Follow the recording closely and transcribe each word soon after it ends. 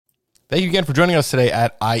Thank you again for joining us today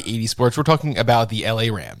at I-80 Sports. We're talking about the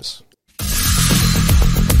LA Rams.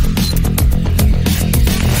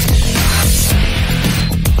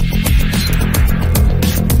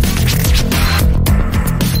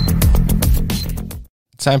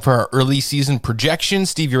 It's time for our early season projection.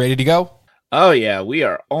 Steve, you ready to go? Oh yeah, we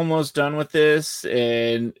are almost done with this,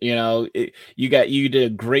 and you did a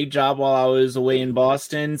great job while I was away in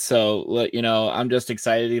Boston. So I'm just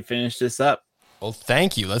excited to finish this up. Well,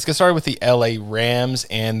 thank you. Let's get started with the LA Rams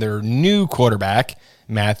and their new quarterback,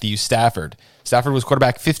 Matthew Stafford. Stafford was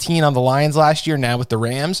quarterback 15 on the Lions last year. Now with the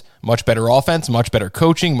Rams, much better offense, much better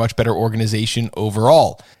coaching, much better organization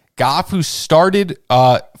overall. Goff, who started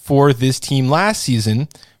for this team last season,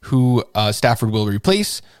 who Stafford will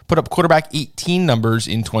replace, put up quarterback 18 numbers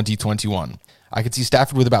in 2021. I could see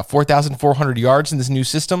Stafford with about 4,400 yards in this new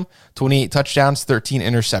system, 28 touchdowns, 13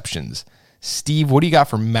 interceptions. Steve, what do you got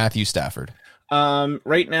for Matthew Stafford?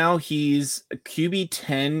 Right now he's a QB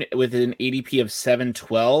 10 with an ADP of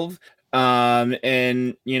 712.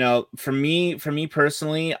 And for me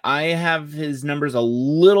personally, I have his numbers a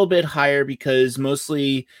little bit higher because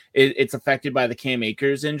mostly it's affected by the Cam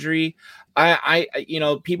Akers injury.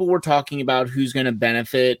 People were talking about who's going to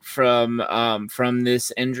benefit from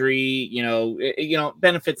this injury.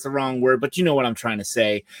 Benefit's the wrong word, but you know what I'm trying to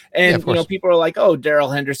say. And people are like, "Oh,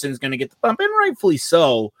 Darrell Henderson's going to get the bump," and rightfully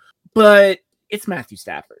so. But it's Matthew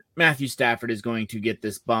Stafford. Matthew Stafford is going to get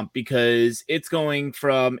this bump because it's going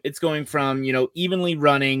from evenly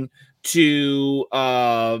running to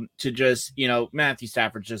just Matthew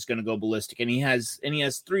Stafford's just going to go ballistic, and he has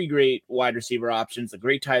 3 great wide receiver options, a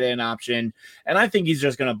great tight end option, and I think he's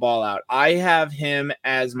just going to ball out. I have him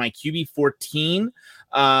as my QB 14.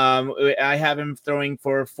 I have him throwing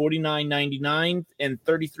for 49.99 and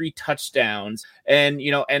 33 touchdowns, and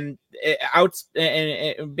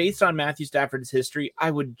based on Matthew Stafford's history,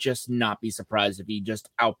 I would just not be surprised if he just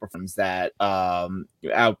outperforms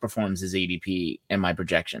his ADP and my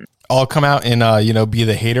projection. I'll come out and be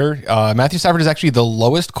the hater. Matthew Stafford is actually the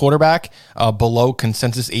lowest quarterback below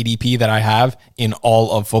consensus ADP that I have in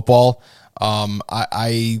all of football.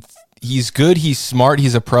 He's good, he's smart,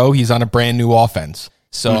 he's a pro, he's on a brand new offense.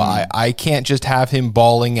 So I can't just have him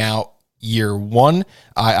balling out year one.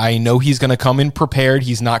 I know he's going to come in prepared.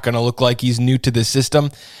 He's not going to look like he's new to the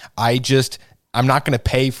system. I'm not going to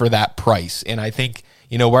pay for that price. And I think,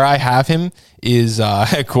 where I have him is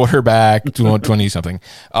a quarterback 20-something.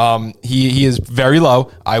 He is very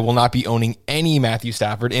low. I will not be owning any Matthew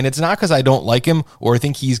Stafford. And it's not because I don't like him or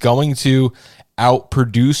think he's going to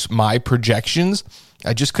outproduce my projections.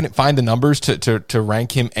 I just couldn't find the numbers to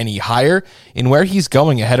rank him any higher. And where he's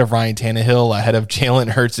going ahead of Ryan Tannehill, ahead of Jalen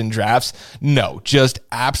Hurts in drafts, no, just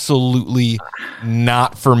absolutely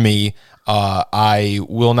not for me. I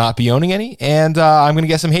will not be owning any, and I'm going to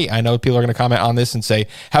get some hate. I know people are going to comment on this and say,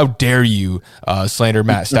 how dare you slander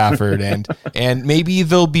Matt Stafford, and maybe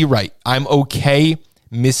they'll be right. I'm okay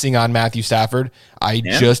missing on Matthew Stafford. I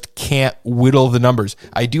just can't whittle the numbers.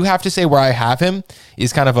 I do have to say where I have him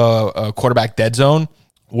is kind of a quarterback dead zone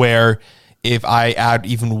where if I add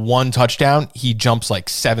even one touchdown, he jumps like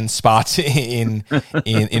 7 spots in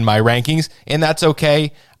my rankings, and that's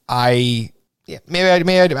okay. Maybe I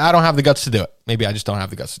don't have the guts to do it. Maybe I just don't have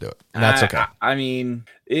the guts to do it, and that's okay.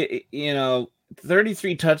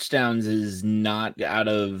 33 touchdowns is not out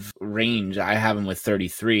of range. I have him with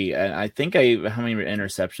 33. And I think how many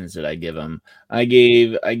interceptions did I give him? I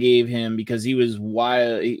gave him because he was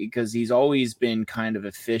wild, because he's always been kind of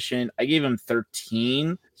efficient. I gave him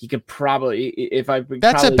 13. He could probably,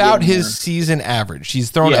 that's about his season average. He's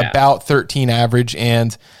thrown about 13 average,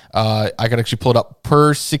 and I could actually pull it up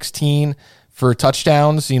per 16 for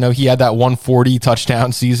touchdowns. He had that 140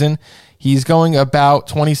 touchdown season. He's going about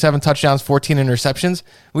 27 touchdowns, 14 interceptions,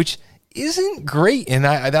 which isn't great. And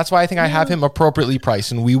that's why I think I have him appropriately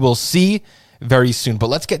priced, and we will see very soon.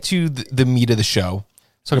 But let's get to the meat of the show.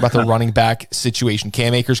 Let's talk about the running back situation.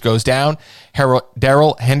 Cam Akers goes down.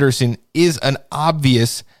 Darrell Henderson is an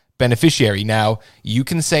obvious beneficiary. Now, you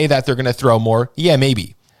can say that they're going to throw more. Yeah,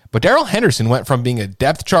 maybe. But Darrell Henderson went from being a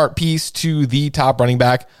depth chart piece to the top running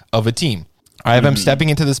back of a team. I have him stepping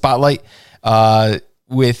into the spotlight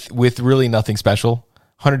with really nothing special.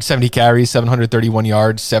 170 carries, 731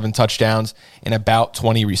 yards, 7 touchdowns, and about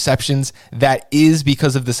 20 receptions. That is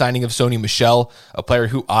because of the signing of Sony Michel, a player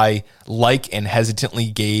who I like and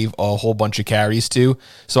hesitantly gave a whole bunch of carries to.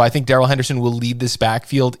 So I think Darrell Henderson will lead this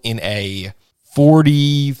backfield in a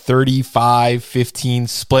 40, 35, 15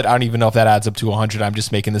 split. I don't even know if that adds up to 100. I'm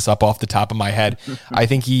just making this up off the top of my head. I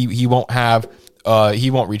think he won't have... he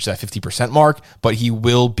won't reach that 50% mark, but he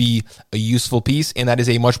will be a useful piece, and that is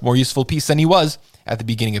a much more useful piece than he was at the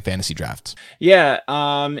beginning of fantasy drafts. Yeah,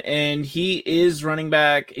 and he is running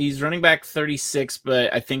back. He's running back 36,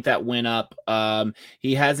 but I think that went up.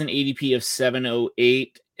 He has an ADP of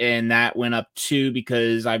 708, and that went up too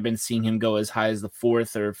because I've been seeing him go as high as the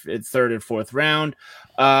third or fourth round.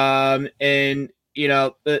 And you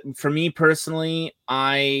know, for me personally,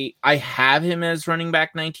 I have him as running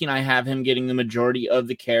back 19. I have him getting the majority of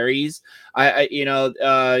the carries. I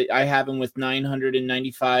have him with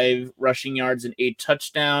 995 rushing yards and 8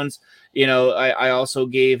 touchdowns. You know, I also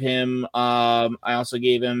gave him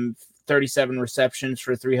 37 receptions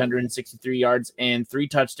for 363 yards and 3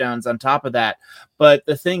 touchdowns on top of that. But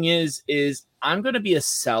the thing is I'm going to be a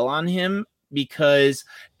sell on him because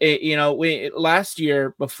last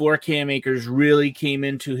year before Cam Akers really came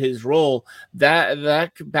into his role,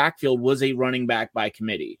 that backfield was a running back by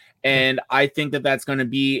committee, and I think that's going to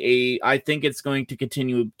be I think it's going to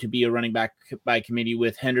continue to be a running back by committee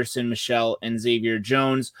with Henderson, Michel, and Xavier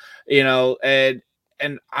Jones. I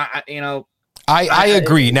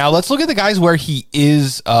agree. Now let's look at the guys where he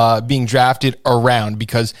is being drafted around,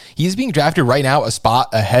 because he's being drafted right now a spot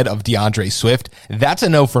ahead of DeAndre Swift. That's a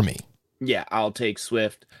no for me. Yeah, I'll take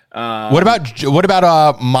Swift. What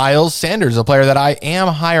about Miles Sanders, a player that I am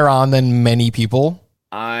higher on than many people?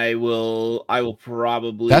 I will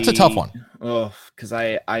probably. That's a tough one. Oh, because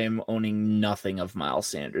I am owning nothing of Miles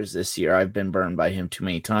Sanders this year. I've been burned by him too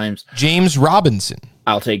many times. James Robinson.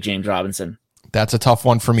 I'll take James Robinson. That's a tough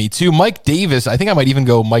one for me too. Mike Davis. I think I might even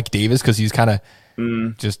go Mike Davis because he's kind of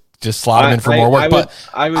just slot him in for more work.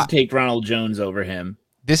 I would take Ronald Jones over him.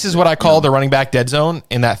 This is what I call the running back dead zone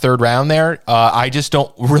in that third round there. I just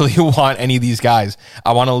don't really want any of these guys.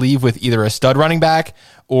 I want to leave with either a stud running back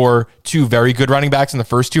or 2 very good running backs in the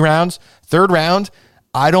first 2 rounds. Third round,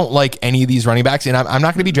 I don't like any of these running backs, and I'm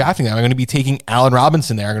not going to be drafting them. I'm going to be taking Allen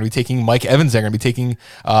Robinson there. I'm going to be taking Mike Evans there. I'm going to be taking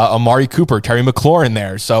Amari Cooper, Terry McLaurin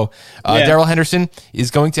there. So Darrell Henderson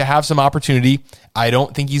is going to have some opportunity. I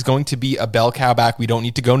don't think he's going to be a bell cow back. We don't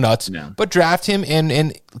need to go nuts, but draft him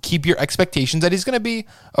and keep your expectations that he's going to be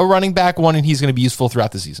a running back 1 and he's going to be useful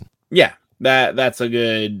throughout the season. Yeah, that's a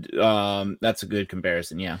good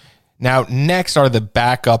comparison. Yeah. Now, next are the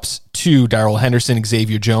backups to Darrell Henderson,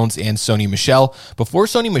 Xavier Jones, and Sony Michel. Before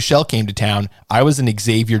Sony Michel came to town, I was an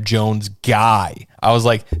Xavier Jones guy. I was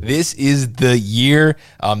like, this is the year.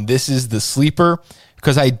 This is the sleeper,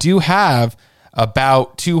 because I do have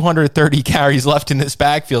about 230 carries left in this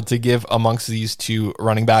backfield to give amongst these 2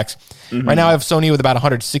 running backs. Mm-hmm. Right now, I have Sony with about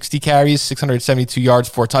 160 carries, 672 yards,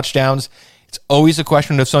 4 touchdowns. It's always a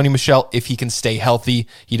question of Sony Michel if he can stay healthy.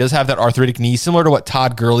 He does have that arthritic knee, similar to what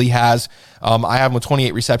Todd Gurley has. I have him with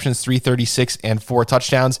 28 receptions, 336, and 4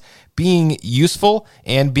 touchdowns, being useful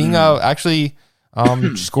and being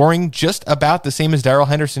scoring just about the same as Darrell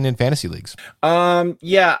Henderson in fantasy leagues.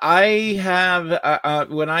 Yeah, I have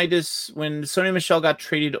when Sony Michel got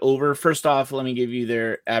traded over. First off, let me give you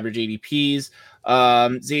their average ADPs.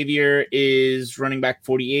 Xavier is running back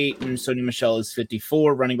 48 and Sony Michel is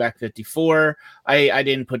 54, running back 54. I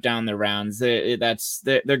didn't put down the rounds.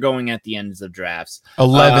 They're going at the ends of drafts.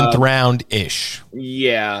 11th round ish.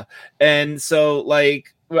 Yeah. And so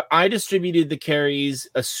I distributed the carries,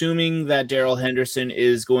 assuming that Darrell Henderson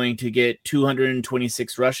is going to get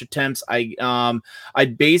 226 rush attempts. I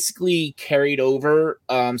basically carried over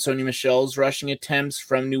Sony Michel's rushing attempts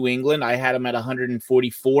from New England. I had him at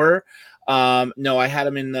 144. No, I had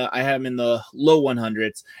him in the low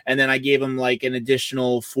 100s, and then I gave him an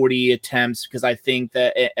additional 40 attempts because I think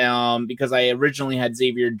that because I originally had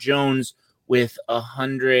Xavier Jones with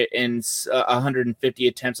 150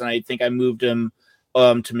 attempts, and I think I moved him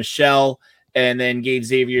to Michel, and then gave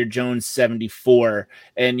Xavier Jones 74.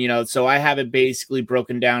 And so I have it basically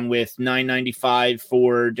broken down with 995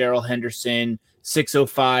 for Darrell Henderson,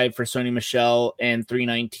 605 for Sony Michel, and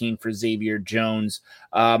 319 for Xavier Jones.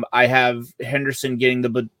 I have Henderson getting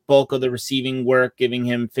the bulk of the receiving work, giving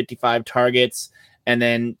him 55 targets. And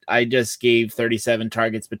then I just gave 37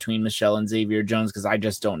 targets between Michel and Xavier Jones because I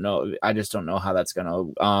just don't know how that's going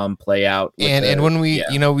to play out. And when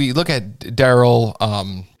we look at Darrell,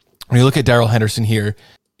 when you look at Darrell Henderson here,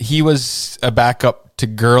 he was a backup to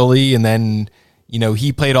Gurley, and then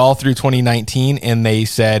he played all through 2019, and they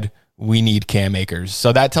said, we need Cam Akers.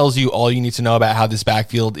 So that tells you all you need to know about how this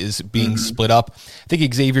backfield is being split up. I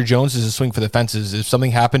think Xavier Jones is a swing for the fences. If something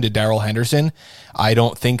happened to Darrell Henderson, I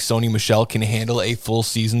don't think Sony Michel can handle a full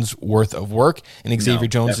season's worth of work, and Xavier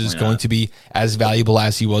Jones is going to be as valuable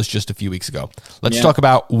as he was just a few weeks ago. Let's talk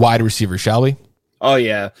about wide receivers, shall we? Oh,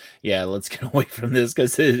 yeah. Yeah, let's get away from this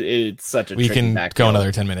because it's such a tricky backfield. Go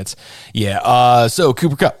another 10 minutes. Yeah, so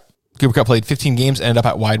Cooper Kupp. Cooper Kupp played 15 games, ended up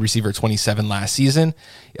at wide receiver 27 last season.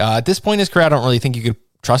 At this point in his career, I don't really think you could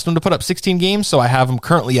trust him to put up 16 games, so I have him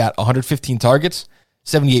currently at 115 targets,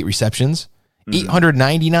 78 receptions,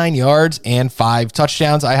 899 yards, and 5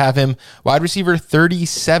 touchdowns. I have him wide receiver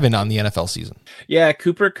 37 on the NFL season. Yeah,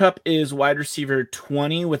 Cooper Kupp is wide receiver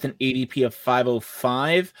 20 with an ADP of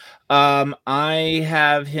 505. I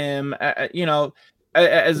have him,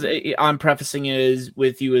 as I'm prefacing it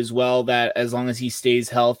with you as well, that as long as he stays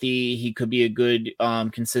healthy, he could be a good,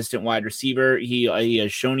 consistent wide receiver. He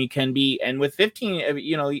has shown he can be, and with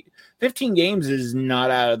 15 games is not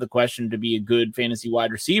out of the question to be a good fantasy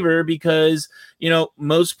wide receiver because,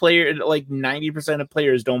 most players, like 90% of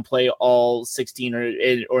players don't play all 16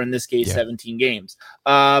 or in this case, 17 games.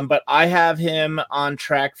 But I have him on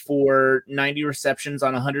track for 90 receptions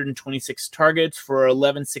on 126 targets for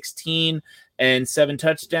 1116 and 7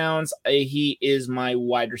 touchdowns. He is my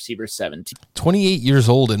wide receiver 17. 28 years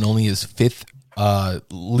old and only his 5th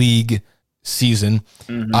league season.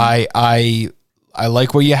 I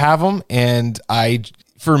like where you have him, and I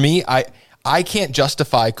can't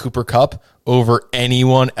justify Cooper Kupp over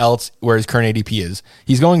anyone else where his current ADP is.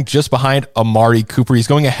 He's going just behind Amari Cooper. He's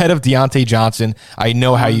going ahead of Deontay Johnson. I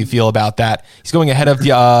know how you feel about that. He's going ahead of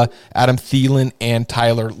Adam Thielen and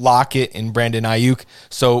Tyler Lockett and Brandon Ayuk.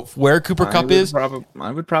 So where Cooper Kupp is...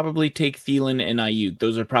 I would probably take Thielen and Ayuk.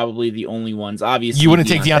 Those are probably the only ones. Obviously, you wouldn't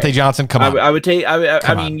take Deontay Johnson? Come on. I would take...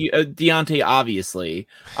 Deontay, obviously.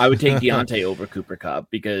 I would take Deontay over Cooper Kupp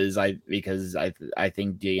because I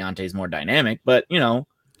think Deontay's more dynamic, but,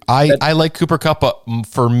 I like Cooper Kupp, but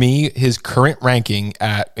for me, his current ranking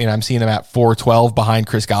and I'm seeing him at 412 behind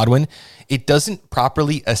Chris Godwin, it doesn't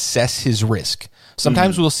properly assess his risk.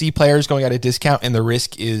 Sometimes we'll see players going at a discount and the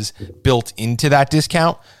risk is built into that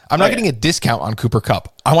discount. I'm not getting a discount on Cooper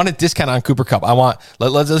Kupp. I want a discount on Cooper Kupp.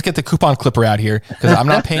 Let's get the coupon clipper out here because I'm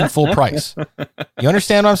not paying full price. You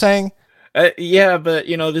understand what I'm saying? Yeah, but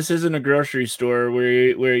this isn't a grocery store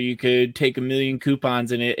where you could take 1 million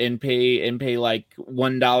coupons in it and pay like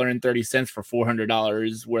 $1.30 for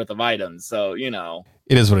 $400 worth of items. So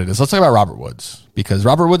it is what it is. Let's talk about Robert Woods because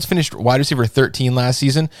Robert Woods finished wide receiver 13 last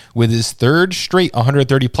season with his 3rd straight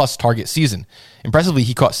 130 plus target season. Impressively,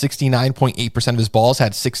 he caught 69.8% of his balls,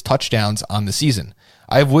 had 6 touchdowns on the season.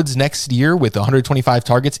 I have Woods next year with 125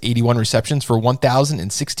 targets, 81 receptions for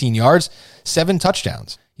 1,016 yards, 7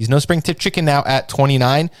 touchdowns. He's no spring chicken now at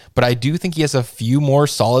 29, but I do think he has a few more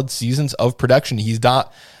solid seasons of production. He's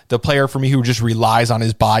not the player for me who just relies on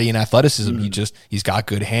his body and athleticism. He's got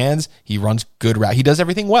good hands. He runs good route. He does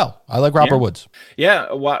everything well. I like Robert Woods. Yeah,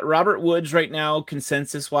 Robert Woods right now,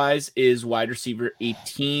 consensus-wise, is wide receiver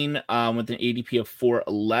 18 with an ADP of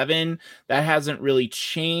 411. That hasn't really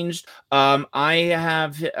changed. I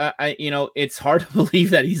have, it's hard to believe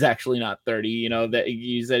that he's actually not 30. That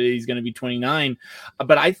you said he's going to be 29,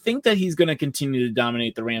 but I think that he's going to continue to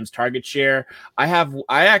dominate the Rams' target share. I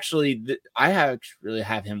actually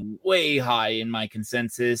have him way high in my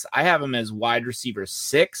consensus. I have him as wide receiver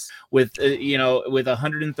 6 with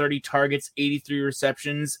 130 targets, 83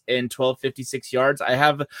 receptions, and 1256 yards. I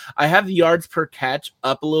have the yards per catch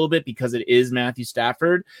up a little bit because it is Matthew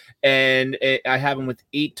Stafford, and I have him with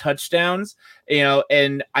 8 touchdowns.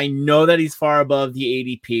 And I know that he's far above the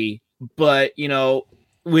ADP, but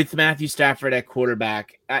with Matthew Stafford at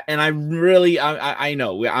quarterback, and I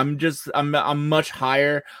know I'm much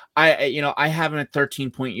higher. I have him at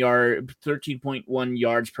 13.1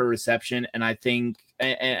 yards per reception, and I think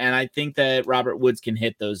that Robert Woods can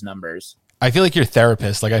hit those numbers. I feel like your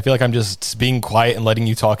therapist. I feel like I'm just being quiet and letting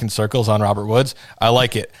you talk in circles on Robert Woods. I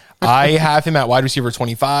like it. I have him at wide receiver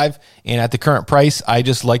 25, and at the current price, I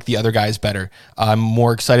just like the other guys better. I'm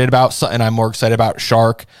more excited about Sutton. I'm more excited about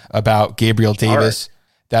Shark, about Gabriel Davis.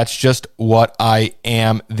 That's just what I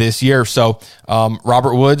am this year. So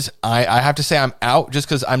Robert Woods, I have to say I'm out just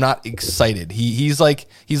because I'm not excited. He's like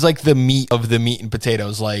the meat of the meat and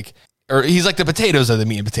potatoes, or he's like the potatoes of the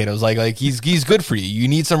meat and potatoes. He's good for you. You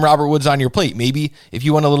need some Robert Woods on your plate. Maybe if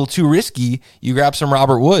you want a little too risky, you grab some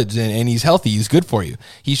Robert Woods and he's healthy. He's good for you.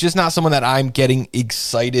 He's just not someone that I'm getting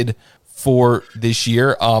excited for this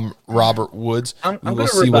year. Robert Woods. We'll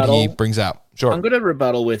see what he brings out. Sure. I'm going to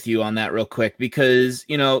rebuttal with you on that real quick because,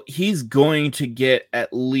 he's going to get at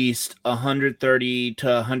least 130 to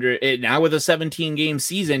 100. Now with a 17 game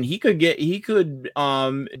season, he could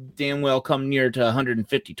damn well come near to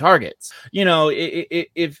 150 targets.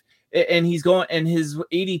 If and he's going and his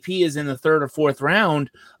ADP is in the 3rd or 4th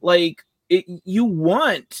round, you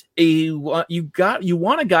want a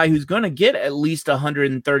guy who's going to get at least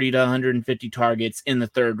 130 to 150 targets in the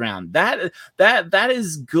third round. That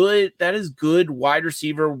is good. That is good wide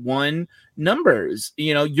receiver one numbers.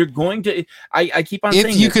 You're going to. I keep on saying,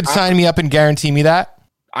 if you could sign me up and guarantee me that,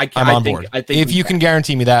 I'm on board. I think if you can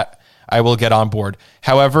guarantee me that, I will get on board.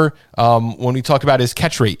 However, when we talk about his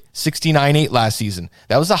catch rate, 69.8 last season,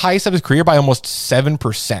 that was the highest of his career by almost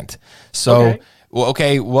 7%. So,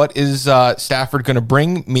 okay, what is Stafford going to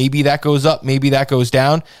bring? Maybe that goes up, maybe that goes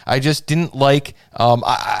down. I just didn't like,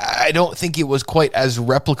 I don't think it was quite as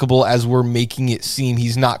replicable as we're making it seem.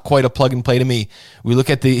 He's not quite a plug and play to me. We look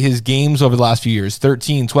at his games over the last few years,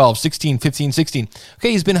 13, 12, 16, 15, 16.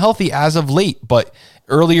 Okay, he's been healthy as of late, but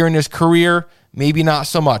earlier in his career, maybe not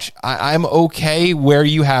so much. I'm okay where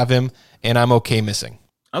you have him, and I'm okay missing.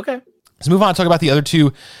 Okay. Let's move on and talk about the other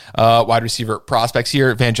two wide receiver prospects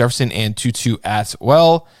here, Van Jefferson and Tutu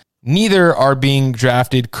Atwell. Neither are being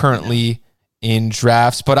drafted currently in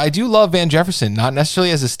drafts, but I do love Van Jefferson, not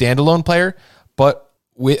necessarily as a standalone player, but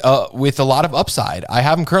with a lot of upside. I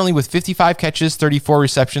have him currently with 55 catches, 34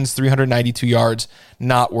 receptions, 392 yards,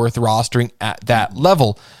 not worth rostering at that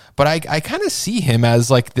level. But I kind of see him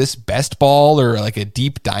as like this best ball or like a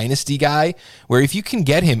deep dynasty guy where if you can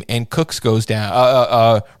get him and Cooks goes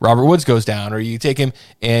down, Robert Woods goes down, or you take him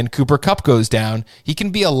and Cooper Kupp goes down, he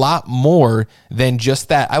can be a lot more than just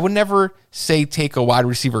that. I would never say take a wide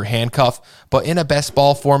receiver handcuff, but in a best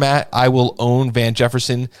ball format, I will own Van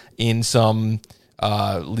Jefferson in some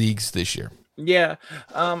leagues this year. Yeah,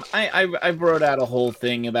 I wrote out a whole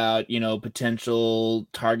thing about potential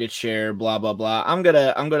target share, blah blah blah. I'm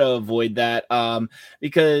gonna avoid that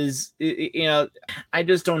because I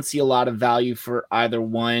just don't see a lot of value for either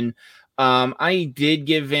one. I did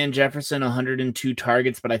give Van Jefferson 102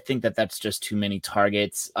 targets, but I think that's just too many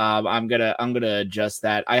targets. I'm gonna adjust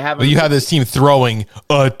that. Well, you have this team throwing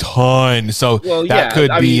a ton, so that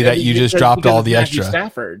could be that you just dropped all the extra.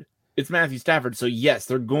 Stafford. It's Matthew Stafford, so yes,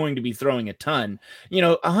 they're going to be throwing a ton.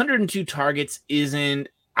 102 targets isn't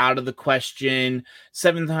out of the question.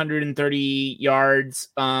 730 yards,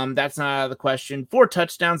 that's not out of the question. 4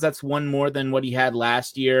 touchdowns, that's one more than what he had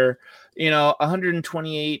last year.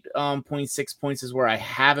 128.6 points is where I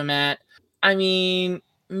have him at. I mean,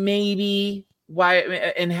 maybe why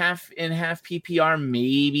in half PPR,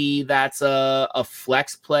 maybe that's a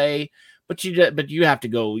flex play. But you have to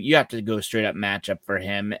go straight up matchup for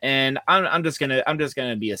him, and I'm just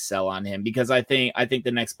gonna be a sell on him because I think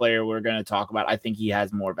the next player we're gonna talk about, I think he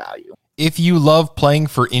has more value. If you love playing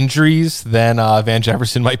for injuries, then Van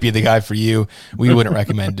Jefferson might be the guy for you. We wouldn't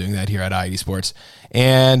recommend doing that here at IED Sports.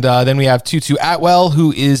 And then we have Tutu Atwell,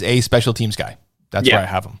 who is a special teams guy. That's where I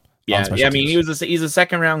have him. Yeah. I mean, he's a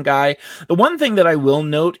second round guy. The one thing that I will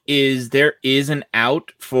note is there is an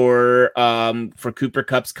out for Cooper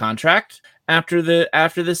Kupp's contract after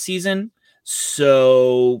the season.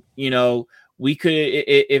 So, we could,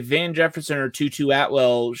 if Van Jefferson or Tutu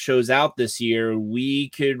Atwell shows out this year, we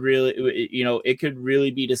could really, it could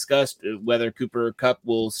really be discussed whether Cooper Kupp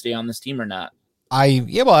will stay on this team or not.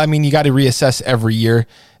 You got to reassess every year.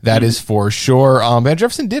 That is for sure. Van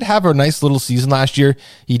Jefferson did have a nice little season last year.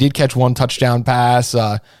 He did catch 1 touchdown pass,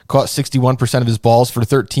 caught 61% of his balls for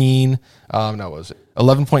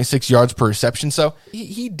 11.6 yards per reception. So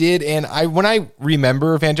he did. And when I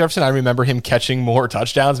remember Van Jefferson, I remember him catching more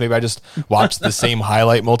touchdowns. Maybe I just watched the same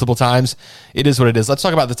highlight multiple times. It is what it is. Let's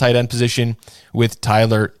talk about the tight end position with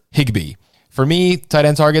Tyler Higbee. For me, tight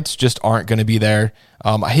end targets just aren't going to be there.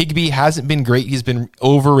 Higbee hasn't been great. He's been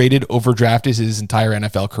overrated, overdrafted his entire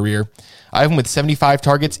NFL career. I have him with 75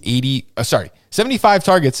 targets,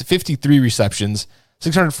 53 receptions,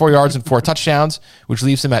 604 yards, and 4 touchdowns, which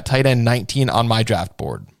leaves him at tight end 19 on my draft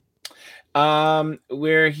board.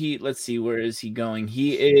 Let's see, where is he going?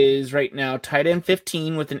 He is right now tight end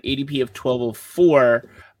 15 with an ADP of 1204.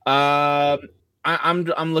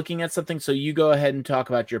 I'm looking at something, so you go ahead and talk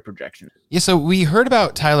about your projection. Yeah, so we heard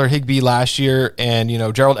about Tyler Higbee last year, and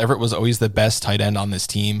Gerald Everett was always the best tight end on this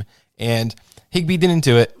team, and Higbee didn't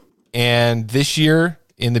do it. And this year,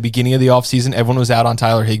 in the beginning of the offseason, everyone was out on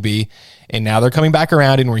Tyler Higbee, and now they're coming back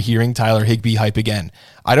around, and we're hearing Tyler Higbee hype again.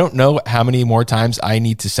 I don't know how many more times I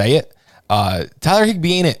need to say it. Tyler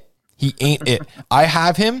Higbee ain't it. He ain't it. I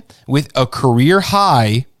have him with a career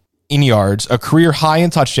high in yards, a career high in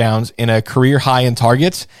touchdowns, and a career high in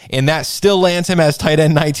targets, and that still lands him as tight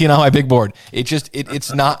end 19 on my big board.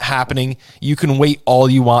 It's not happening. You can wait all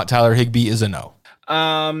you want. Tyler Higbee is a no.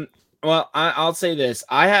 Well, I'll say this.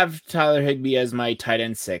 I have Tyler Higbee as my tight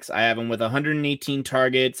end 6. I have him with 118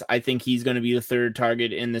 targets. I think he's going to be the third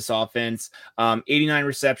target in this offense. 89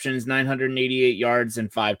 receptions, 988 yards,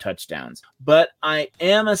 and 5 touchdowns. But I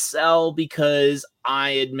am a sell because I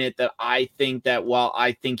admit that I think that while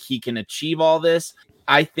I think he can achieve all this,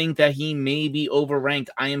 I think that he may be overranked.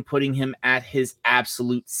 I am putting him at his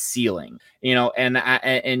absolute ceiling,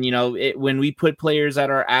 when we put players at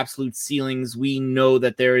our absolute ceilings, we know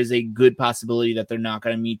that there is a good possibility that they're not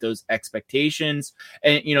going to meet those expectations.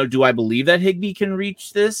 And, do I believe that Higbee can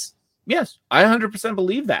reach this? Yes, I 100%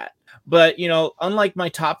 believe that. But, unlike my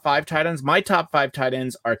top 5 tight ends, my top 5 tight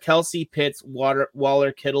ends are Kelsey, Pitts,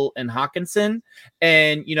 Waller, Kittle, and Hawkinson.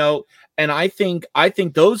 And, and I think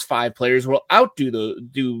those 5 players will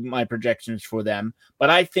do my projections for them. But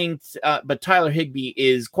I think, but Tyler Higbee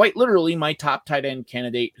is quite literally my top tight end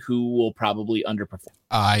candidate who will probably underperform.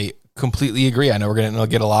 I completely agree. I know we're going to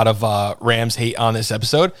get a lot of Rams hate on this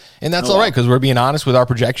episode, and that's all right because we're being honest with our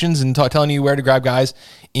projections and telling you where to grab guys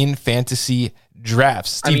in fantasy drafts.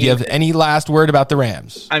 Steve, do you have any last word about the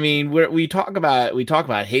Rams? I mean, we talk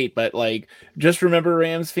about hate, but like, just remember,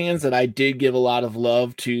 Rams fans, that I did give a lot of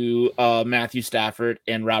love to Matthew Stafford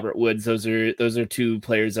and Robert Woods. Those are 2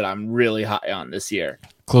 players that I'm really high on this year.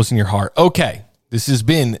 Close in your heart. Okay, this has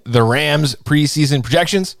been the Rams preseason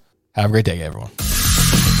projections. Have a great day, everyone.